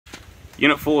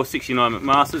Unit 469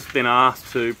 McMaster's been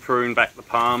asked to prune back the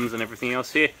palms and everything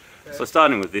else here. So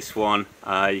starting with this one,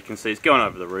 you can see it's going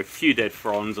over the roof, a few dead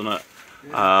fronds on it,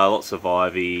 lots of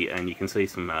ivy, and you can see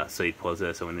some seed pods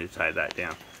there, so we need to take that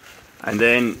down. And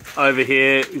then over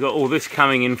here, we've got all this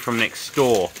coming in from next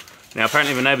door. Now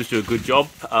apparently the neighbours do a good job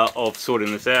of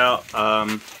sorting this out.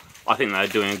 I think they're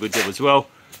doing a good job as well.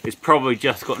 It's probably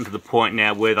just gotten to the point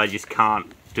now where they just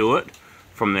can't do it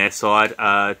from their side.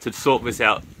 To sort this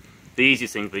out, the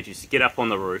easiest thing is just get up on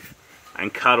the roof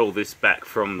and cut all this back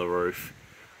from the roof,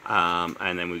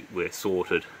 and then we're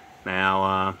sorted.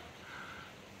 Now,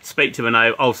 speak to the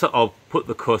neighbour. I'll put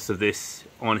the cost of this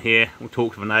on here. We'll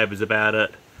talk to the neighbours about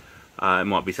it. It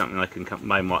might be something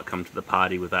they might come to the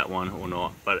party with that one or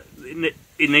not, but it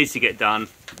needs to get done.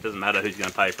 It doesn't matter who's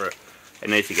going to pay for it. It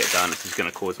needs to get done. It's just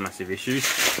going to cause massive issues.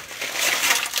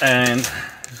 And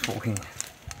just walking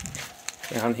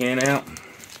down here now.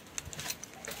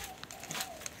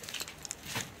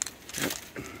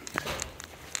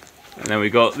 And then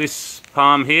we've got this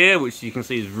palm here, which you can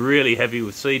see is really heavy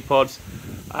with seed pods.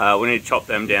 We need to chop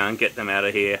them down, get them out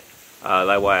of here.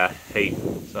 They weigh a heap,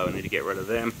 so we need to get rid of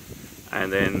them.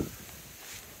 And then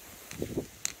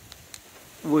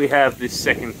we have this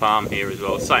second palm here as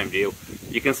well, same deal.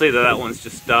 You can see that one's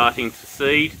just starting to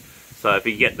seed. So if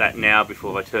you get that now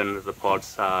before they turn into the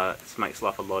pods, this makes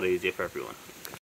life a lot easier for everyone.